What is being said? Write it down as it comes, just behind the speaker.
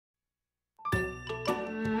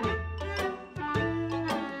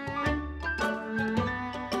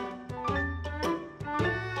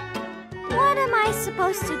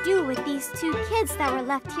supposed to do with these two kids that were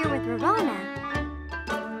left here with Ravana?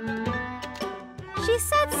 She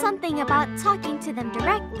said something about talking to them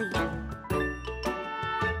directly.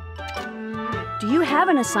 Do you have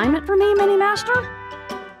an assignment for me, Mini-Master?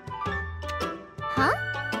 Huh?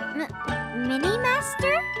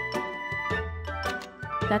 Mini-Master?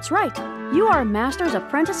 That's right. You are Master's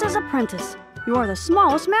apprentice's apprentice. You are the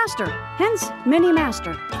smallest master, hence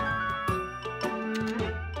Mini-Master.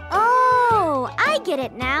 Oh, I get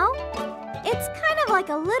it now. It's kind of like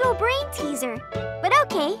a little brain teaser, but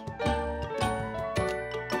okay.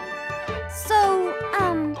 So,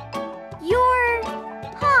 you're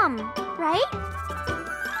Hom, right?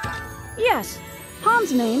 Yes,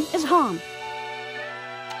 Hom's name is Hom.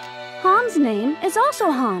 Hom's name is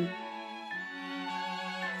also Hom.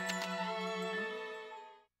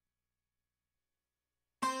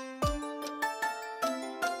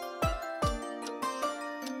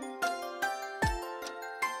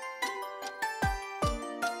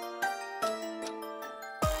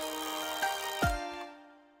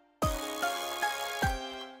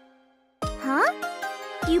 Huh?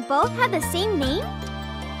 You both have the same name?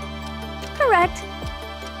 Correct.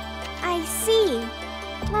 I see.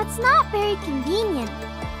 That's not very convenient.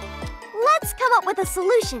 Let's come up with a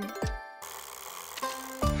solution.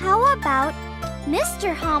 How about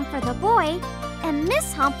Mr. Hom for the boy and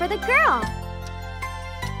Miss Hom for the girl?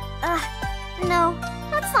 No,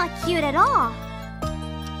 that's not cute at all.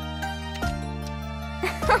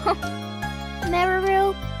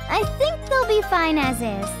 Meruru, I think they'll be fine as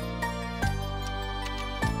is.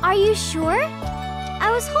 Are you sure? I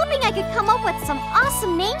was hoping I could come up with some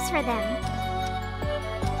awesome names for them.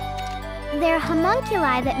 They're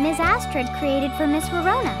homunculi that Ms. Astrid created for Miss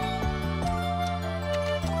Verona.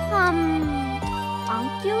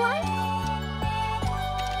 Homunculi?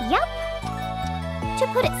 Yup. To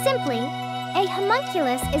put it simply, a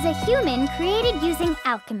homunculus is a human created using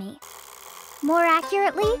alchemy. More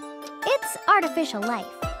accurately, it's artificial life.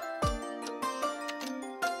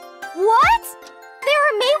 What? They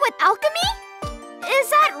were made with alchemy? Is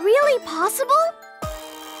that really possible?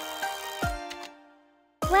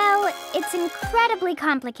 Well, it's incredibly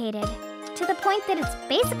complicated, to the point that it's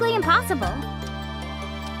basically impossible.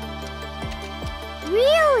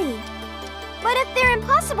 Really? But if they're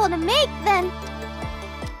impossible to make, then...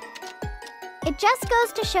 It just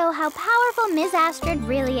goes to show how powerful Ms. Astrid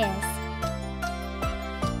really is.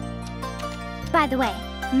 By the way,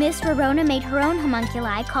 Miss Verona made her own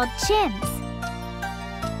homunculi called chims.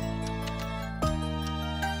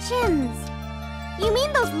 Chims? You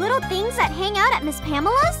mean those little things that hang out at Miss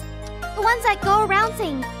Pamela's? The ones that go around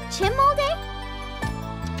saying chim all day?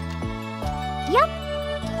 Yup.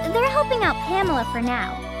 They're helping out Pamela for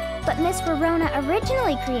now, but Miss Verona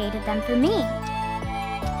originally created them for me.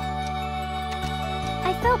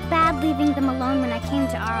 I felt bad leaving them alone when I came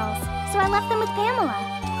to Arles, so I left them with Pamela.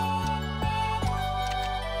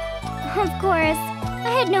 Of course,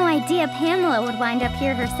 I had no idea Pamela would wind up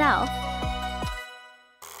here herself.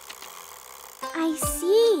 I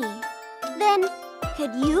see. Then,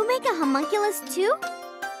 could you make a homunculus too?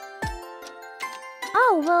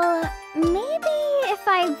 Oh, well, maybe if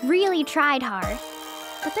I really tried hard.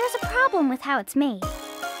 But there's a problem with how it's made.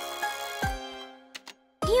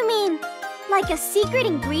 You mean, like a secret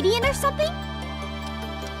ingredient or something?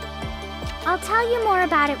 I'll tell you more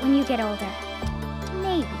about it when you get older.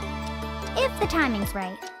 Maybe. If the timing's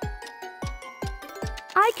right.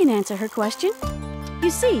 I can answer her question. You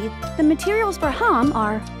see, the materials for Hom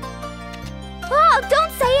are... Oh,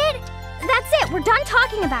 don't say it! That's it, we're done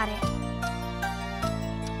talking about it.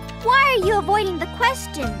 Why are you avoiding the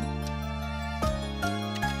question?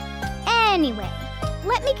 Anyway,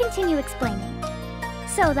 let me continue explaining.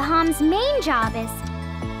 So the Hom's main job is...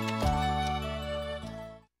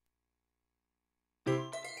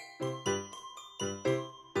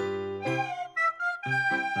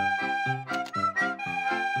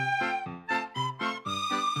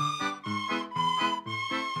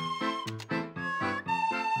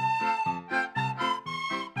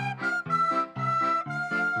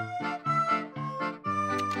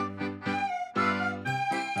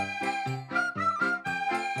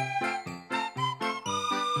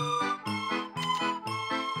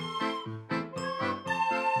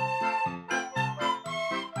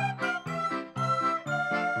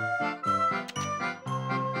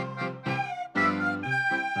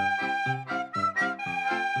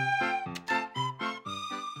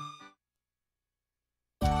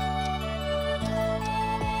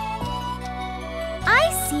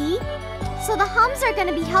 So the Homs are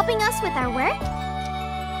gonna be helping us with our work?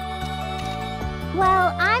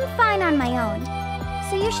 Well, I'm fine on my own,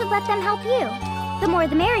 so you should let them help you. The more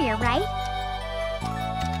the merrier, right?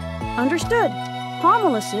 Understood. Palm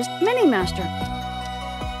will assist Mini-Master.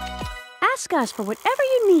 Ask us for whatever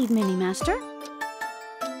you need, Mini-Master.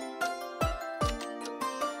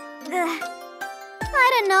 Ugh.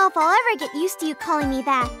 I don't know if I'll ever get used to you calling me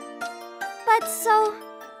that. But so,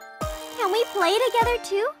 can we play together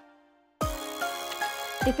too?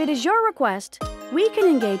 If it is your request, we can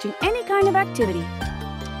engage in any kind of activity.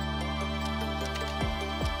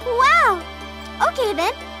 Wow! Okay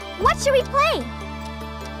then, what should we play?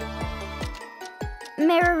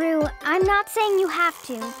 Meruru, I'm not saying you have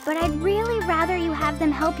to, but I'd really rather you have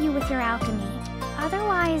them help you with your alchemy.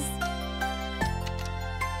 Otherwise...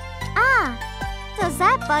 Ah, does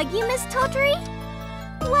that bug you, Miss Toturi?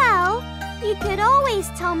 Well, you could always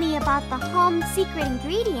tell me about the home secret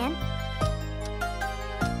ingredient.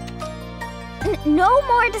 No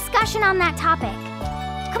more discussion on that topic.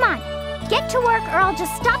 Come on, get to work or I'll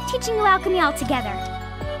just stop teaching you alchemy altogether.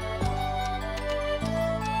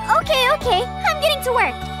 Okay, I'm getting to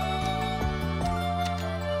work.